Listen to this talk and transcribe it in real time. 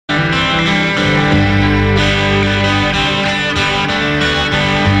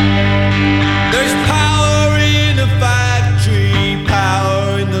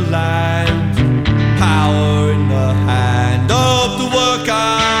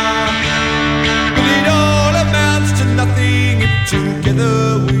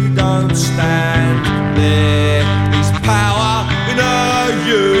together we don't stand. There is power in a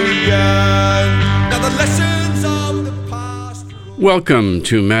union. Now the lessons of the past. Welcome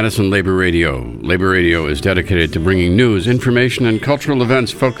to Madison Labor Radio. Labor Radio is dedicated to bringing news, information, and cultural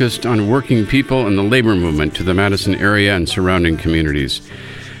events focused on working people and the labor movement to the Madison area and surrounding communities.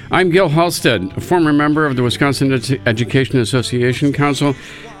 I'm Gil Halstead, a former member of the Wisconsin Education Association Council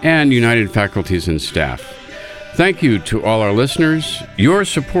and United Faculties and Staff. Thank you to all our listeners. Your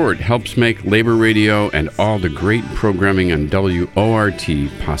support helps make Labor Radio and all the great programming on WORT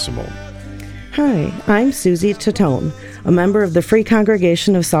possible. Hi, I'm Susie Tatone, a member of the Free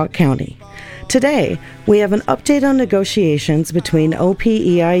Congregation of Sauk County. Today, we have an update on negotiations between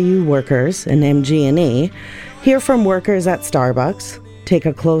OPEIU workers and MG&E, hear from workers at Starbucks, take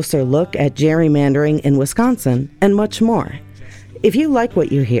a closer look at gerrymandering in Wisconsin, and much more. If you like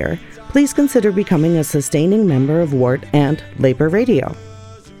what you hear, please consider becoming a sustaining member of WORT and Labor Radio.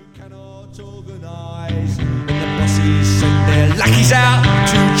 Lackeys out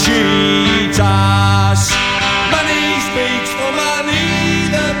to cheat us. Money speaks for money,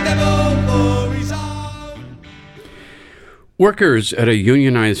 the devil for his own. Workers at a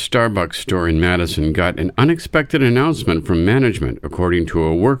unionized Starbucks store in Madison got an unexpected announcement from management, according to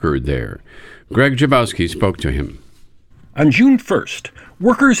a worker there. Greg Jabowski spoke to him. On June 1st,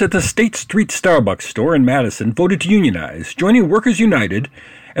 workers at the State Street Starbucks store in Madison voted to unionize, joining Workers United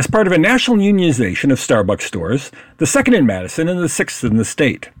as part of a national unionization of Starbucks stores, the second in Madison and the sixth in the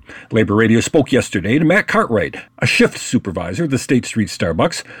state. Labor Radio spoke yesterday to Matt Cartwright, a shift supervisor at the State Street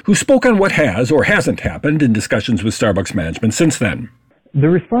Starbucks, who spoke on what has or hasn't happened in discussions with Starbucks management since then. The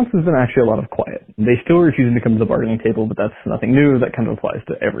response has been actually a lot of quiet. They still refusing to come to the bargaining table, but that's nothing new. That kind of applies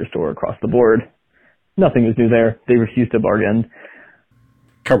to every store across the board. Nothing is new there. They refuse to bargain.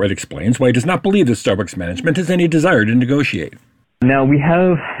 Cartwright explains why he does not believe that Starbucks management has any desire to negotiate. Now, we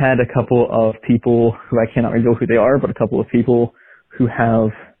have had a couple of people who I cannot reveal who they are, but a couple of people who have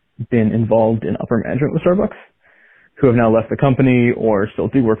been involved in upper management with Starbucks, who have now left the company or still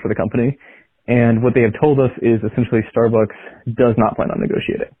do work for the company. And what they have told us is essentially Starbucks does not plan on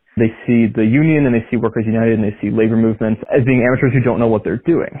negotiating. They see the union and they see Workers United and they see labor movements as being amateurs who don't know what they're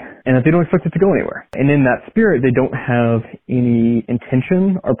doing and that they don't expect it to go anywhere. And in that spirit, they don't have any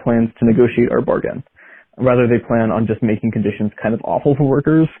intention or plans to negotiate or bargain. Rather, they plan on just making conditions kind of awful for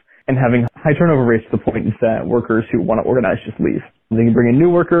workers and having high turnover rates to the point that workers who want to organize just leave. They can bring in new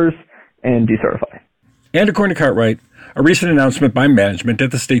workers and decertify. And according to Cartwright, a recent announcement by management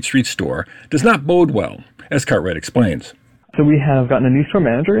at the State Street store does not bode well, as Cartwright explains. So we have gotten a new store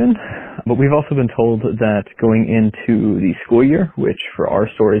manager in, but we've also been told that going into the school year, which for our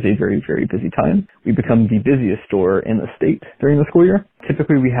store is a very, very busy time, we become the busiest store in the state during the school year.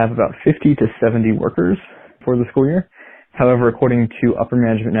 Typically, we have about 50 to 70 workers for the school year. However, according to upper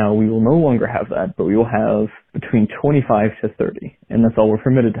management now, we will no longer have that, but we will have between 25 to 30, and that's all we're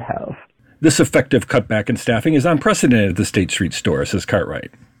permitted to have. This effective cutback in staffing is unprecedented at the State Street store, says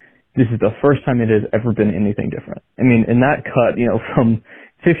Cartwright. This is the first time it has ever been anything different. I mean, in that cut, from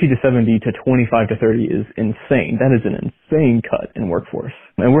 50 to 70 to 25 to 30 is insane. That is an insane cut in workforce.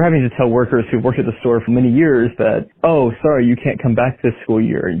 And we're having to tell workers who've worked at the store for many years that, oh, sorry, you can't come back this school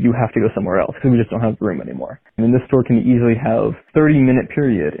year. You have to go somewhere else because we just don't have room anymore. I mean, this store can easily have 30-minute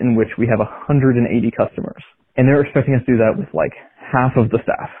period in which we have 180 customers. And they're expecting us to do that with like half of the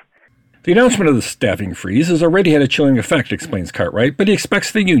staff. The announcement of the staffing freeze has already had a chilling effect, explains Cartwright, but he expects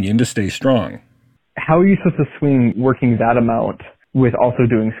the union to stay strong. How are you supposed to swing working that amount with also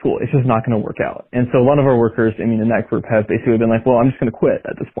doing school? It's just not going to work out. And so a lot of our workers, in that group have basically been like, well, I'm just going to quit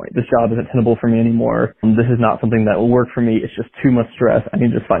at this point. This job isn't tenable for me anymore. This is not something that will work for me. It's just too much stress. I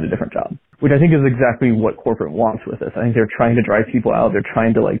need to just find a different job, which I think is exactly what corporate wants with this. I think they're trying to drive people out. They're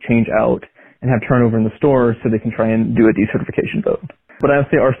trying to change out and have turnover in the store so they can try and do a decertification vote. But I would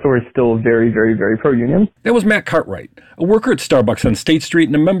say our store is still very, very, very pro-union. That was Matt Cartwright, a worker at Starbucks on State Street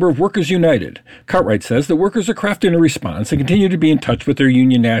and a member of Workers United. Cartwright says that workers are crafting a response and continue to be in touch with their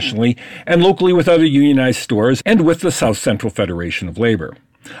union nationally and locally with other unionized stores and with the South Central Federation of Labor.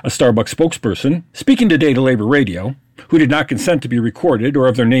 A Starbucks spokesperson, speaking today to Labor Radio, who did not consent to be recorded or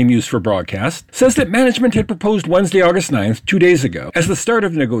have their name used for broadcast, says that management had proposed Wednesday, August 9th, 2 days ago, as the start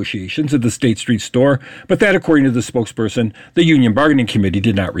of negotiations at the State Street store, but that, according to the spokesperson, the Union Bargaining Committee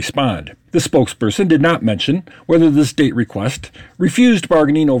did not respond. The spokesperson did not mention whether the state request refused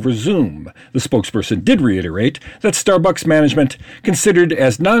bargaining over Zoom. The spokesperson did reiterate that Starbucks management considered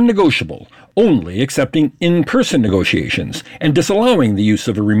as non-negotiable only accepting in-person negotiations and disallowing the use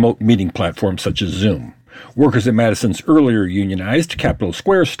of a remote meeting platform such as Zoom. Workers at Madison's earlier unionized Capitol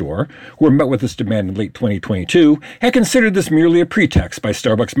Square store, who were met with this demand in late 2022, had considered this merely a pretext by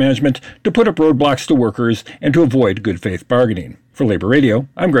Starbucks management to put up roadblocks to workers and to avoid good faith bargaining. For Labor Radio,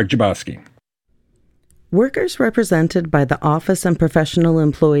 I'm Greg Jabowski. Workers represented by the Office and Professional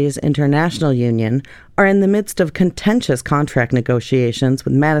Employees International Union are in the midst of contentious contract negotiations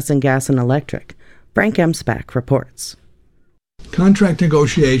with Madison Gas and Electric. Frank Emspak reports. Contract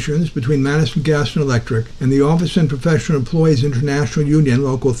negotiations between Madison Gas and Electric and the Office and Professional Employees International Union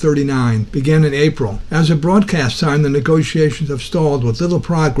Local 39 began in April. As of broadcast time, the negotiations have stalled with little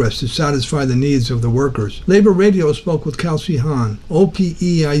progress to satisfy the needs of the workers. Labor Radio spoke with Kelsey Hahn,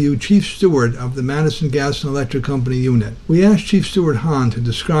 OPEIU Chief Steward of the Madison Gas and Electric Company unit. We asked Chief Steward Hahn to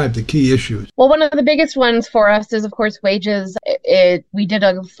describe the key issues. Well, one of the biggest ones for us is, of course, wages. We did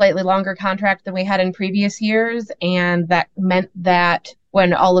a slightly longer contract than we had in previous years, and that meant that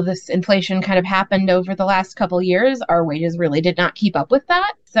when all of this inflation kind of happened over the last couple of years, our wages really did not keep up with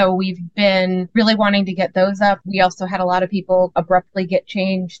that. So we've been really wanting to get those up. We also had a lot of people abruptly get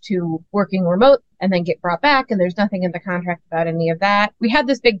changed to working remote and then get brought back, and there's nothing in the contract about any of that. We had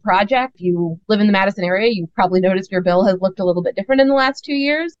this big project. If you live in the Madison area, you probably noticed your bill has looked a little bit different in the last 2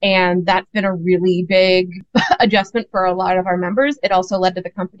 years, and that's been a really big adjustment for a lot of our members. It also led to the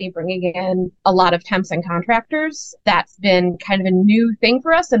company bringing in a lot of temps and contractors. That's been kind of a new thing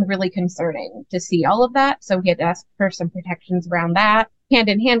for us and really concerning to see all of that. So we had to ask for some protections around that. Hand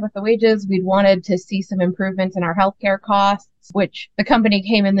in hand with the wages, we'd wanted to see some improvements in our healthcare costs, which the company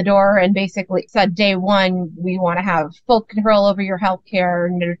came in the door and basically said day one, we want to have full control over your healthcare.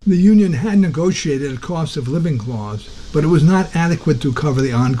 The union had negotiated a cost of living clause, but it was not adequate to cover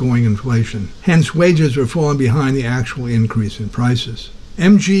the ongoing inflation. Hence, wages were falling behind the actual increase in prices.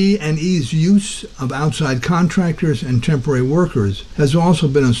 MG&E's use of outside contractors and temporary workers has also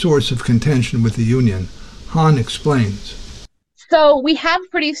been a source of contention with the union. Hahn explains. So we have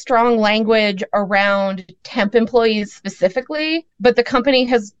pretty strong language around temp employees specifically, but the company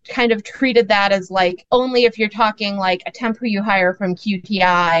has kind of treated that as like only if you're talking like a temp who you hire from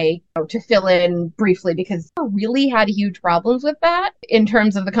QTI to fill in briefly, because we really had huge problems with that in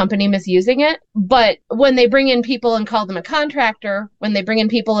terms of the company misusing it. But when they bring in people and call them a contractor, when they bring in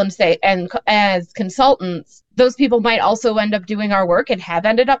people and say and as consultants, those people might also end up doing our work and have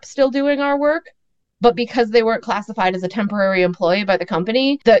ended up still doing our work. But because they weren't classified as a temporary employee by the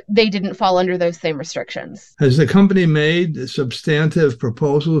company, they didn't fall under those same restrictions. Has the company made substantive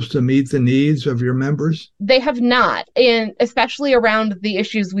proposals to meet the needs of your members? They have not, and especially around the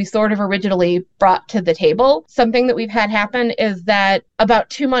issues we sort of originally brought to the table. Something that we've had happen is that about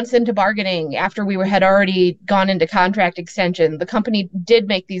 2 months into bargaining, after we had already gone into contract extension, the company did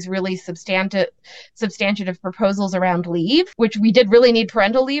make these really substantive proposals around leave, which we did really need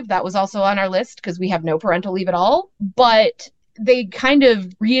parental leave. That was also on our list because we have no parental leave at all. But they kind of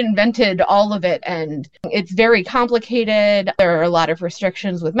reinvented all of it, and it's very complicated. There are a lot of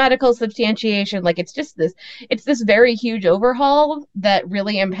restrictions with medical substantiation. Like it's this very huge overhaul that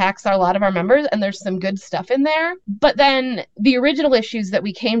really impacts a lot of our members, and there's some good stuff in there. But then the original issues that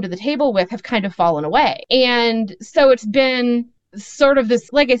we came to the table with have kind of fallen away. And so it's been sort of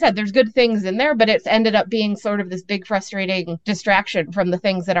this, like I said, there's good things in there, but it's ended up being sort of this big frustrating distraction from the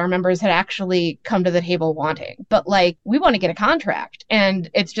things that our members had actually come to the table wanting. But like, we want to get a contract, and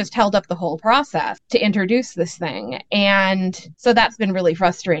it's just held up the whole process to introduce this thing. And so that's been really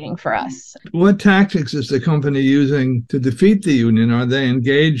frustrating for us. What tactics is the company using to defeat the union? Are they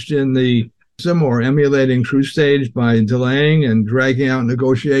engaged in the or emulating TruStage by delaying and dragging out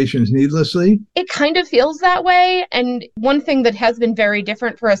negotiations needlessly? It kind of feels that way. And one thing that has been very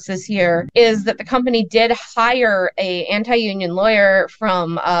different for us this year is that the company did hire a anti-union lawyer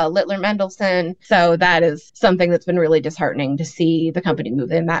from Littler Mendelson. So that is something that's been really disheartening to see the company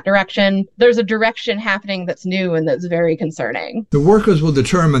move in that direction. There's a direction happening that's new and that's very concerning. The workers will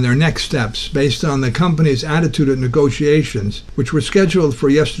determine their next steps based on the company's attitude at negotiations, which were scheduled for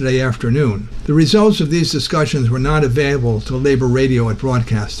yesterday afternoon. The results of these discussions were not available to Labor Radio at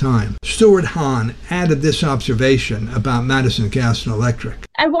broadcast time. Steward Hahn added this observation about Madison Gas and Electric.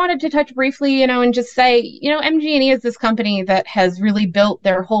 I wanted to touch briefly, and just say, MG&E is this company that has really built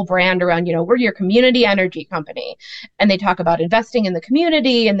their whole brand around, we're your community energy company. And they talk about investing in the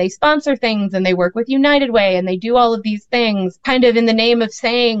community, and they sponsor things, and they work with United Way, and they do all of these things kind of in the name of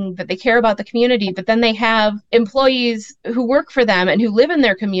saying that they care about the community. But then they have employees who work for them and who live in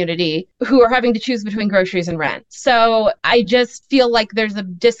their community who are having to choose between groceries and rent. So I just feel like there's a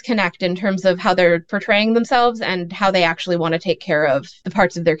disconnect in terms of how they're portraying themselves and how they actually want to take care of the parts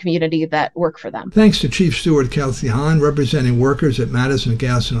parts of their community that work for them. Thanks to Chief Steward Kelsey Hahn, representing workers at Madison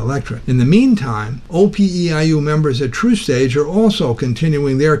Gas and Electric. In the meantime, OPEIU members at TruStage are also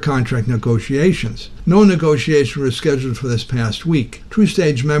continuing their contract negotiations. No negotiations were scheduled for this past week.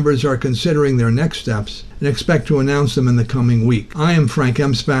 TruStage members are considering their next steps and expect to announce them in the coming week. I am Frank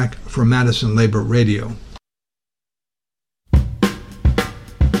Emsbach for Madison Labor Radio.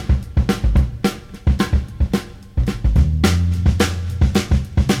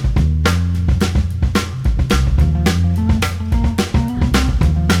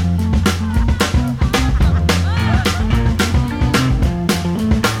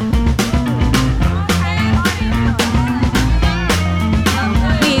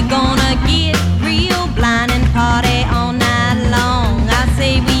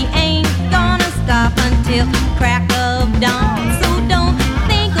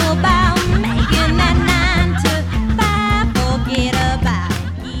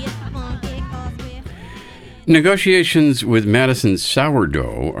 Negotiations with Madison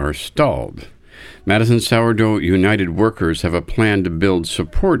Sourdough are stalled. Madison Sourdough United workers have a plan to build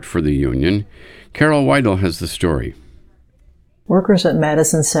support for the union. Carol Weidel has the story. Workers at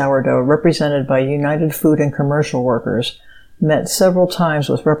Madison Sourdough, represented by United Food and Commercial Workers, met several times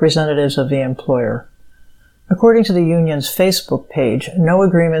with representatives of the employer. According to the union's Facebook page, no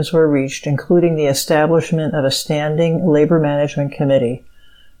agreements were reached, including the establishment of a standing labor management committee.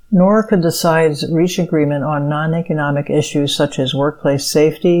 Nor could the sides reach agreement on non-economic issues such as workplace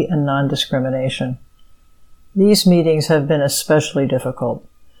safety and non-discrimination. These meetings have been especially difficult.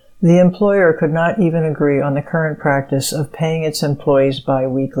 The employer could not even agree on the current practice of paying its employees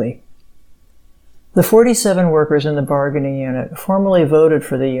bi-weekly. The 47 workers in the bargaining unit formally voted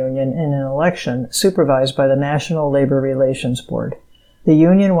for the union in an election supervised by the National Labor Relations Board. The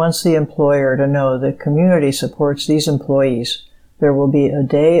union wants the employer to know the community supports these employees. There will be a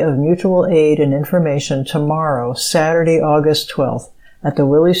day of mutual aid and information tomorrow, Saturday, August 12th, at the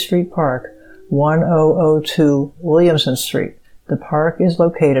Willie Street Park, 1002 Williamson Street. The park is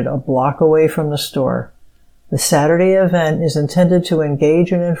located a block away from the store. The Saturday event is intended to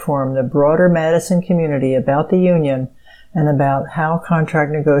engage and inform the broader Madison community about the union and about how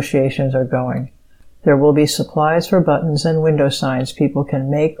contract negotiations are going. There will be supplies for buttons and window signs people can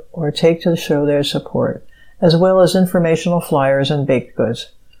make or take to show their support, as well as informational flyers and baked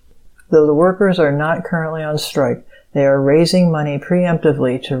goods. Though the workers are not currently on strike, they are raising money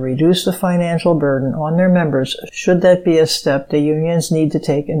preemptively to reduce the financial burden on their members should that be a step the unions need to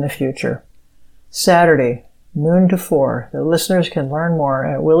take in the future. Saturday, noon to 4, the listeners can learn more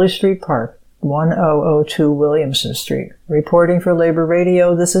at Willie Street Park, 1002 Williamson Street. Reporting for Labor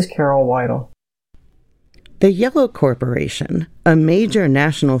Radio, this is Carol Weidel. The Yellow Corporation, a major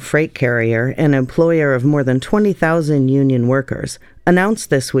national freight carrier and employer of more than 20,000 union workers,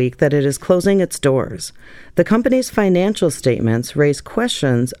 announced this week that it is closing its doors. The company's financial statements raise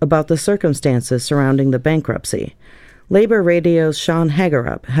questions about the circumstances surrounding the bankruptcy. Labor Radio's Sean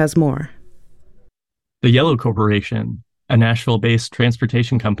Hagerup has more. The Yellow Corporation, a Nashville-based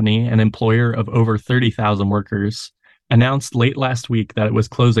transportation company and employer of over 30,000 workers, announced late last week that it was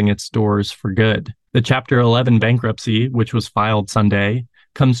closing its doors for good. The Chapter 11 bankruptcy, which was filed Sunday,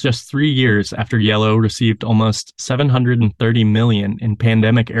 comes just 3 years after Yellow received almost $730 million in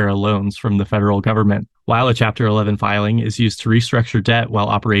pandemic-era loans from the federal government. While a Chapter 11 filing is used to restructure debt while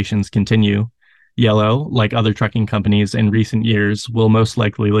operations continue, Yellow, like other trucking companies in recent years, will most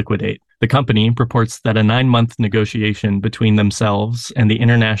likely liquidate. The company reports that a 9-month negotiation between themselves and the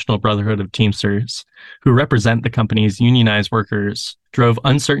International Brotherhood of Teamsters, who represent the company's unionized workers, drove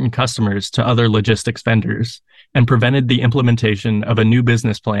uncertain customers to other logistics vendors and prevented the implementation of a new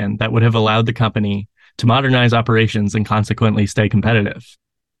business plan that would have allowed the company to modernize operations and consequently stay competitive.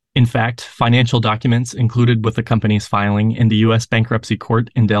 In fact, financial documents included with the company's filing in the U.S. Bankruptcy Court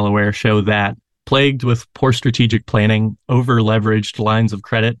in Delaware show that, plagued with poor strategic planning, over-leveraged lines of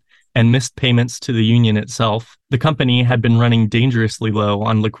credit, and missed payments to the union itself, the company had been running dangerously low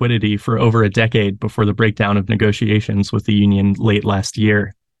on liquidity for over a decade before the breakdown of negotiations with the union late last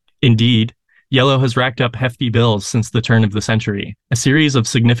year. Indeed, Yellow has racked up hefty bills since the turn of the century, a series of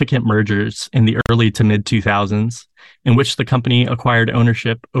significant mergers in the early to mid-2000s, in which the company acquired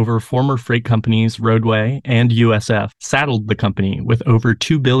ownership over former freight companies Roadway and USF, saddled the company with over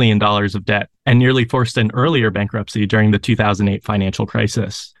 $2 billion of debt, and nearly forced an earlier bankruptcy during the 2008 financial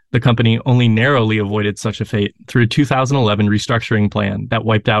crisis. The company only narrowly avoided such a fate through a 2011 restructuring plan that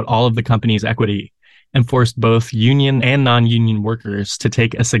wiped out all of the company's equity and forced both union and non-union workers to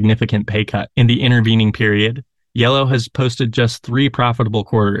take a significant pay cut. In the intervening period, Yellow has posted just 3 profitable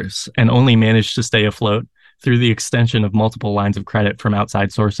quarters and only managed to stay afloat through the extension of multiple lines of credit from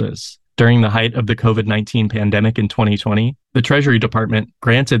outside sources. During the height of the COVID-19 pandemic in 2020, the Treasury Department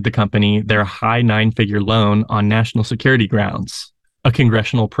granted the company their high nine-figure loan on national security grounds. A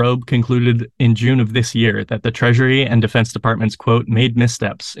congressional probe concluded in June of this year that the Treasury and Defense Departments, quote, made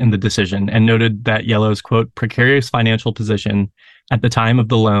missteps in the decision and noted that Yellow's, quote, precarious financial position at the time of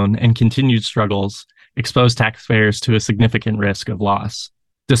the loan and continued struggles exposed taxpayers to a significant risk of loss.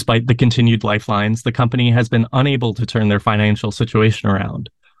 Despite the continued lifelines, the company has been unable to turn their financial situation around,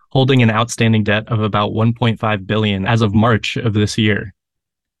 holding an outstanding debt of about $1.5 billion as of March of this year.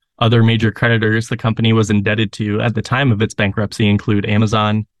 Other major creditors the company was indebted to at the time of its bankruptcy include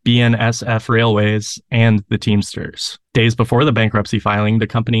Amazon, BNSF Railways, and the Teamsters. Days before the bankruptcy filing, the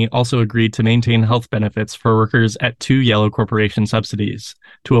company also agreed to maintain health benefits for workers at 2 Yellow Corporation subsidies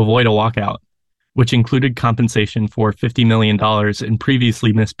to avoid a walkout, which included compensation for $50 million in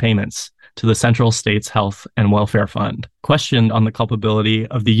previously missed payments to the Central States Health and Welfare Fund. Questioned on the culpability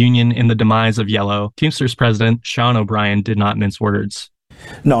of the union in the demise of Yellow, Teamsters President Sean O'Brien did not mince words.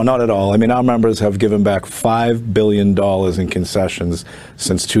 No, not at all. I mean, our members have given back $5 billion in concessions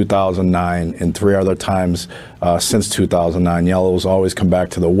since 2009, and 3 other times since 2009. Yellow's always come back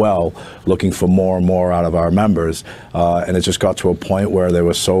to the well looking for more and more out of our members, and it just got to a point where they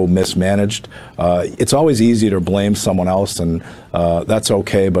were so mismanaged. It's always easy to blame someone else, and that's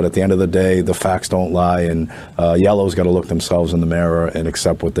okay, but at the end of the day, the facts don't lie, and Yellow's got to look themselves in the mirror and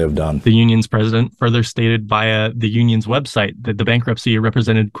accept what they've done. The union's president further stated via the union's website that the bankruptcy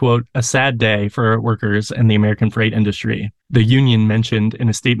represented, quote, a sad day for workers and the American freight industry. The union mentioned in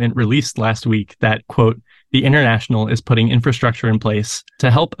a statement released last week that, quote, the International is putting infrastructure in place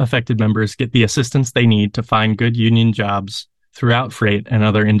to help affected members get the assistance they need to find good union jobs throughout freight and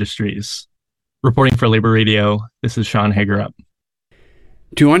other industries. Reporting for Labor Radio, this is Sean Hagerup.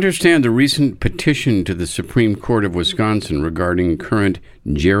 To understand the recent petition to the Supreme Court of Wisconsin regarding current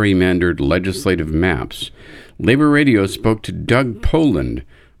gerrymandered legislative maps, Labor Radio spoke to Doug Poland,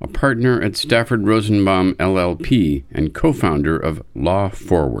 a partner at Stafford Rosenbaum LLP and co-founder of Law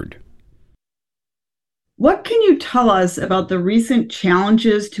Forward. What can you tell us about the recent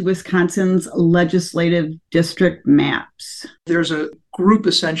challenges to Wisconsin's legislative district maps? There's a group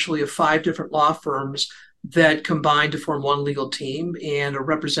essentially of 5 different law firms that combine to form one legal team and are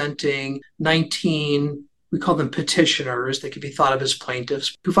representing 19, we call them petitioners, they could be thought of as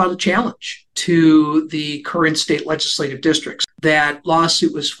plaintiffs, who filed a challenge to the current state legislative districts. That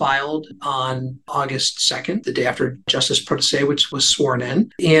lawsuit was filed on August 2nd, the day after Justice Protasewicz was sworn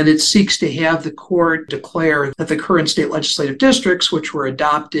in, and it seeks to have the court declare that the current state legislative districts, which were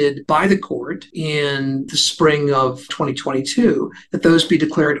adopted by the court in the spring of 2022, that those be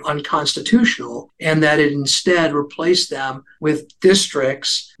declared unconstitutional and that it instead replace them with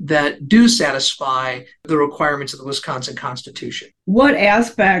districts that do satisfy the requirements of the Wisconsin Constitution. What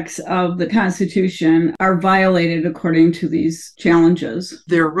aspects of the Constitution are violated according to these challenges?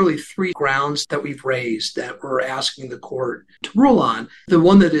 There are really 3 grounds that we've raised that we're asking the court to rule on. The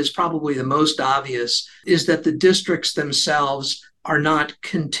one that is probably the most obvious is that the districts themselves are not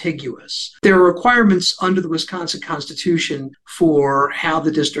contiguous. There are requirements under the Wisconsin Constitution for how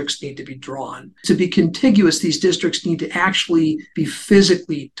the districts need to be drawn. To be contiguous, these districts need to actually be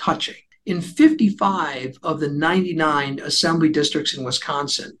physically touching. In 55 of the 99 assembly districts in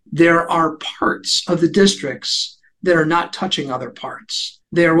Wisconsin, there are parts of the districts that are not touching other parts.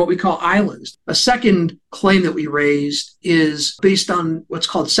 They are what we call islands. A second claim that we raised is based on what's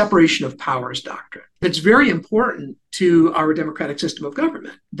called separation of powers doctrine. It's very important to our democratic system of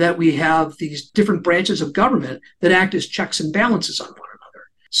government that we have these different branches of government that act as checks and balances on one another.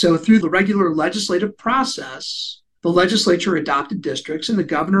 So through the regular legislative process, the legislature adopted districts and the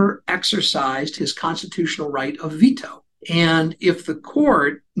governor exercised his constitutional right of veto. And if the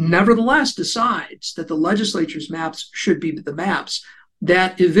court nevertheless decides that the legislature's maps should be the maps,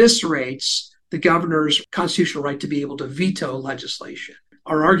 that eviscerates the governor's constitutional right to be able to veto legislation.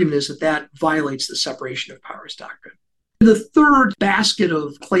 Our argument is that that violates the separation of powers doctrine. The third basket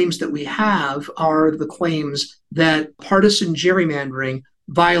of claims that we have are the claims that partisan gerrymandering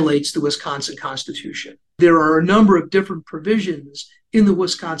violates the Wisconsin Constitution. There are a number of different provisions in the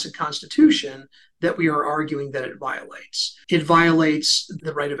Wisconsin Constitution that we are arguing that it violates. It violates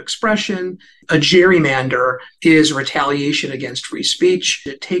the right of expression. A gerrymander is retaliation against free speech.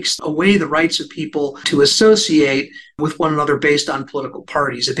 It takes away the rights of people to associate with one another based on political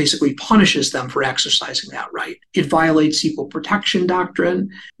parties. It basically punishes them for exercising that right. It violates equal protection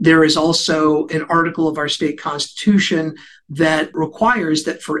doctrine. There is also an article of our state constitution that requires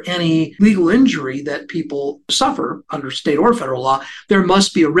that for any legal injury that people suffer under state or federal law, there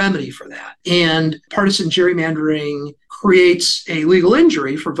must be a remedy for that. And And partisan gerrymandering creates a legal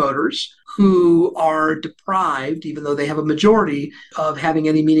injury for voters who are deprived, even though they have a majority, of having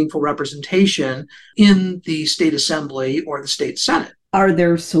any meaningful representation in the state assembly or the state senate. Are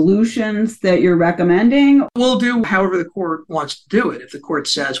there solutions that you're recommending? We'll do however the court wants to do it. If the court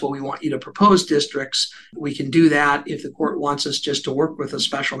says, well, we want you to propose districts, we can do that. If the court wants us just to work with a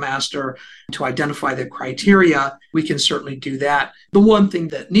special master to identify the criteria, we can certainly do that. The one thing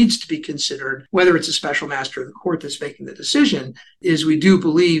that needs to be considered, whether it's a special master or the court that's making the decision, is we do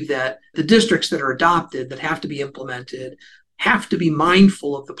believe that the districts that are adopted, that have to be implemented, have to be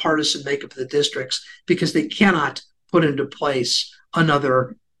mindful of the partisan makeup of the districts, because they cannot put into place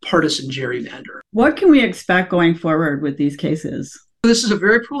another partisan gerrymander. What can we expect going forward with these cases? This is a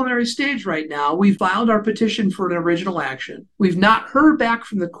very preliminary stage right now. We filed our petition for an original action. We've not heard back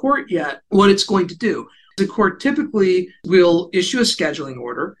from the court yet what it's going to do. The court typically will issue a scheduling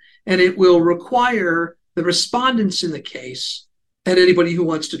order, and it will require the respondents in the case and anybody who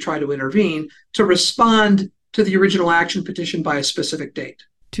wants to try to intervene to respond to the original action petition by a specific date.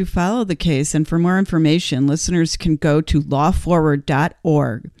 To follow the case and for more information, listeners can go to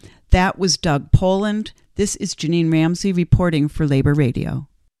lawforward.org. That was Doug Poland. This is Janine Ramsey reporting for Labor Radio.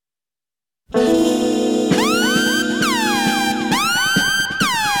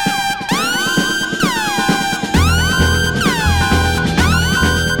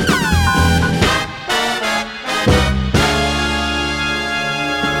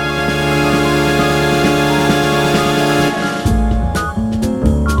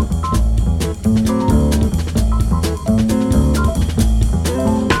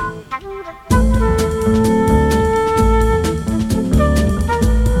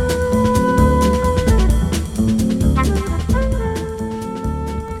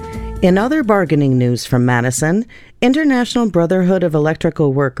 In other bargaining news from Madison, International Brotherhood of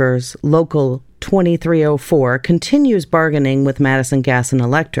Electrical Workers, Local 2304, continues bargaining with Madison Gas and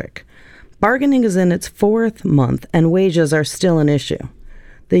Electric. Bargaining is in its fourth month, and wages are still an issue.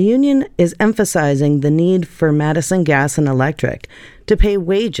 The union is emphasizing the need for Madison Gas and Electric to pay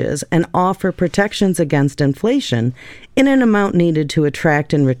wages and offer protections against inflation in an amount needed to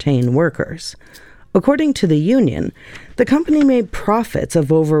attract and retain workers. According to the union, the company made profits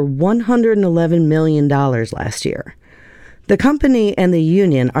of over $111 million last year. The company and the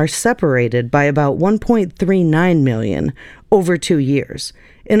union are separated by about $1.39 million over 2 years.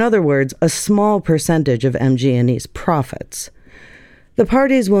 In other words, a small percentage of MG&E's profits. The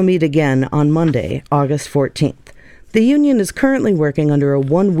parties will meet again on Monday, August 14th. The union is currently working under a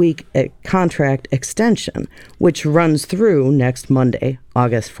 1-week contract extension, which runs through next Monday,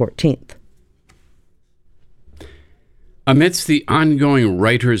 August 14th. Amidst the ongoing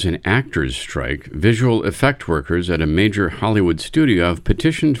writers and actors strike, visual effect workers at a major Hollywood studio have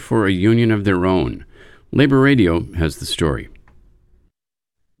petitioned for a union of their own. Labor Radio has the story.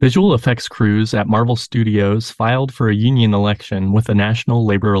 Visual effects crews at Marvel Studios filed for a union election with the National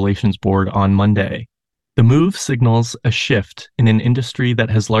Labor Relations Board on Monday. The move signals a shift in an industry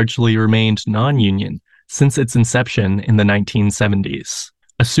that has largely remained non-union since its inception in the 1970s.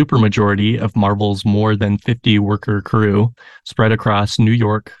 A supermajority of Marvel's more than 50 worker crew, spread across New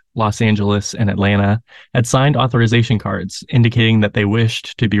York, Los Angeles, and Atlanta, had signed authorization cards indicating that they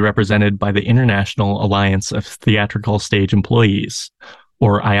wished to be represented by the International Alliance of Theatrical Stage Employees,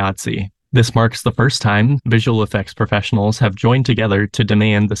 or IATSE. This marks the first time visual effects professionals have joined together to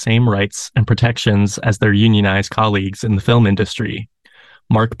demand the same rights and protections as their unionized colleagues in the film industry.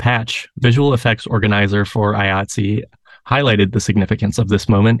 Mark Patch, visual effects organizer for IATSE, highlighted the significance of this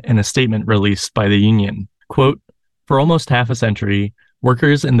moment in a statement released by the union. Quote, "For almost half a century,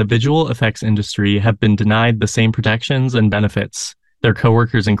 workers in the visual effects industry have been denied the same protections and benefits their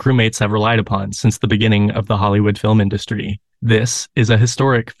coworkers and crewmates have relied upon since the beginning of the Hollywood film industry. This is a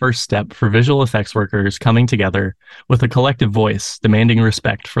historic first step for visual effects workers coming together with a collective voice demanding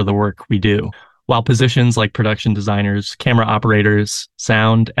respect for the work we do. While positions like production designers, camera operators,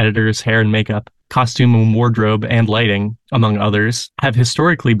 sound, editors, hair and makeup, costume and wardrobe, and lighting, among others, have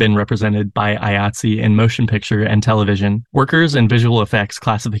historically been represented by IATSE in motion picture and television, workers in visual effects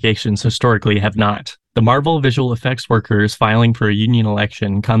classifications historically have not. The Marvel visual effects workers filing for a union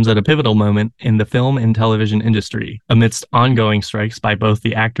election comes at a pivotal moment in the film and television industry, amidst ongoing strikes by both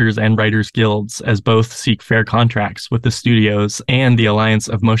the actors and writers guilds, as both seek fair contracts with the studios and the Alliance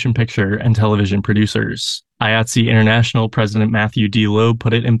of Motion Picture and Television Producers. IATSE International President Matthew D. Loeb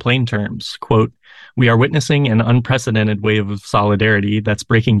put it in plain terms, quote, "We are witnessing an unprecedented wave of solidarity that's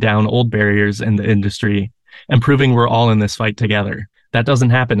breaking down old barriers in the industry and proving we're all in this fight together. That doesn't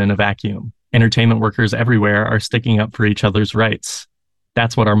happen in a vacuum. Entertainment workers everywhere are sticking up for each other's rights.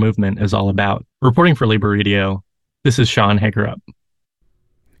 That's what our movement is all about. Reporting for Labor Radio, this is Sean Hagerup.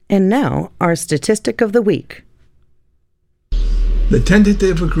 And now, our statistic of the week. The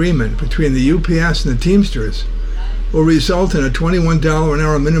tentative agreement between the UPS and the Teamsters will result in a $21 an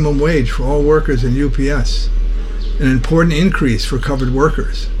hour minimum wage for all workers in UPS, an important increase for covered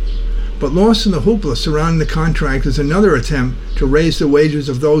workers. But lost in the hoopla surrounding the contract is another attempt to raise the wages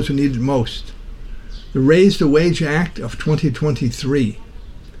of those who need it most. The Raise the Wage Act of 2023.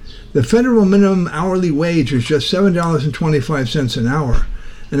 The federal minimum hourly wage is just $7.25 an hour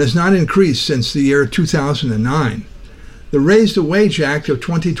and has not increased since the year 2009. The Raise the Wage Act of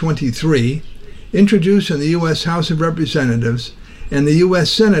 2023, introduced in the U.S. House of Representatives and the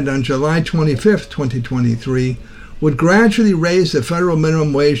U.S. Senate on July 25, 2023, would gradually raise the federal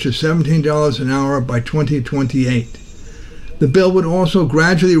minimum wage to $17 an hour by 2028. The bill would also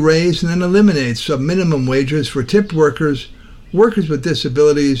gradually raise and then eliminate sub-minimum wages for tipped workers, workers with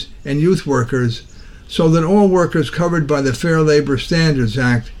disabilities, and youth workers, so that all workers covered by the Fair Labor Standards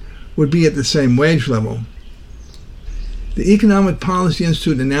Act would be at the same wage level. The Economic Policy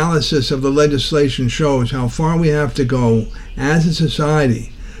Institute analysis of the legislation shows how far we have to go as a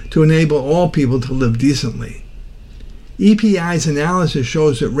society to enable all people to live decently. EPI's analysis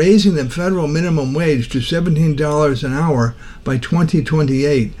shows that raising the federal minimum wage to $17 an hour by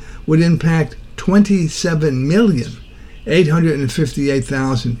 2028 would impact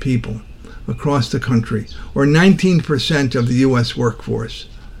 27,858,000 people across the country, or 19% of the U.S. workforce.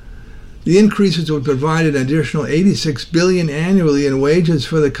 The increases would provide an additional $86 billion annually in wages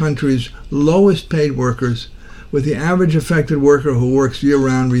for the country's lowest paid workers, with the average affected worker who works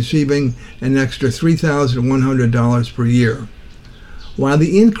year-round receiving an extra $3,100 per year. While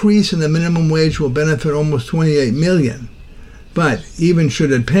the increase in the minimum wage will benefit almost 28 million, but even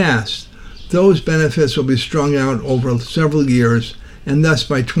should it pass, those benefits will be strung out over several years, and thus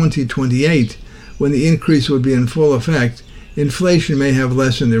by 2028, when the increase would be in full effect, inflation may have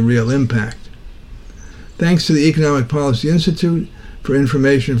lessened the real impact. Thanks to the Economic Policy Institute. For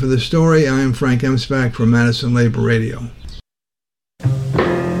information for the story, I am Frank Emsbach from Madison Labor Radio.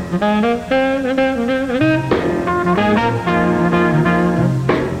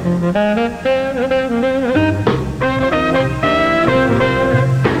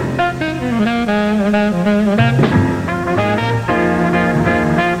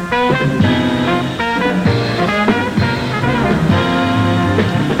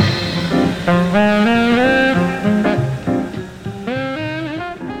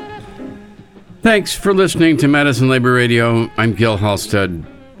 Thanks for listening to Madison Labor Radio. I'm Gil Halstead.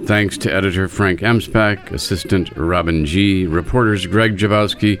 Thanks to editor Frank Emsbach, assistant Robin G., reporters Greg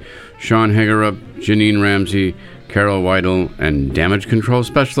Jabowski, Sean Hagerup, Janine Ramsey, Carol Weidel, and damage control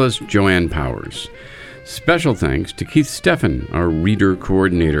specialist Joanne Powers. Special thanks to Keith Steffen, our reader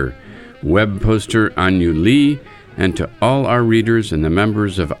coordinator, web poster Anu Lee, and to all our readers and the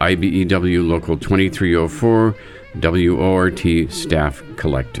members of IBEW Local 2304 WORT Staff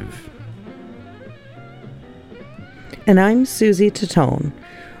Collective. And I'm Susie Tatone.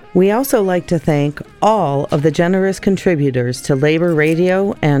 We also like to thank all of the generous contributors to Labor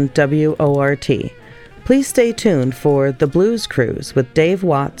Radio and WORT. Please stay tuned for The Blues Cruise with Dave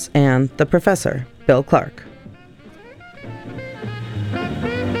Watts and the Professor, Bill Clark.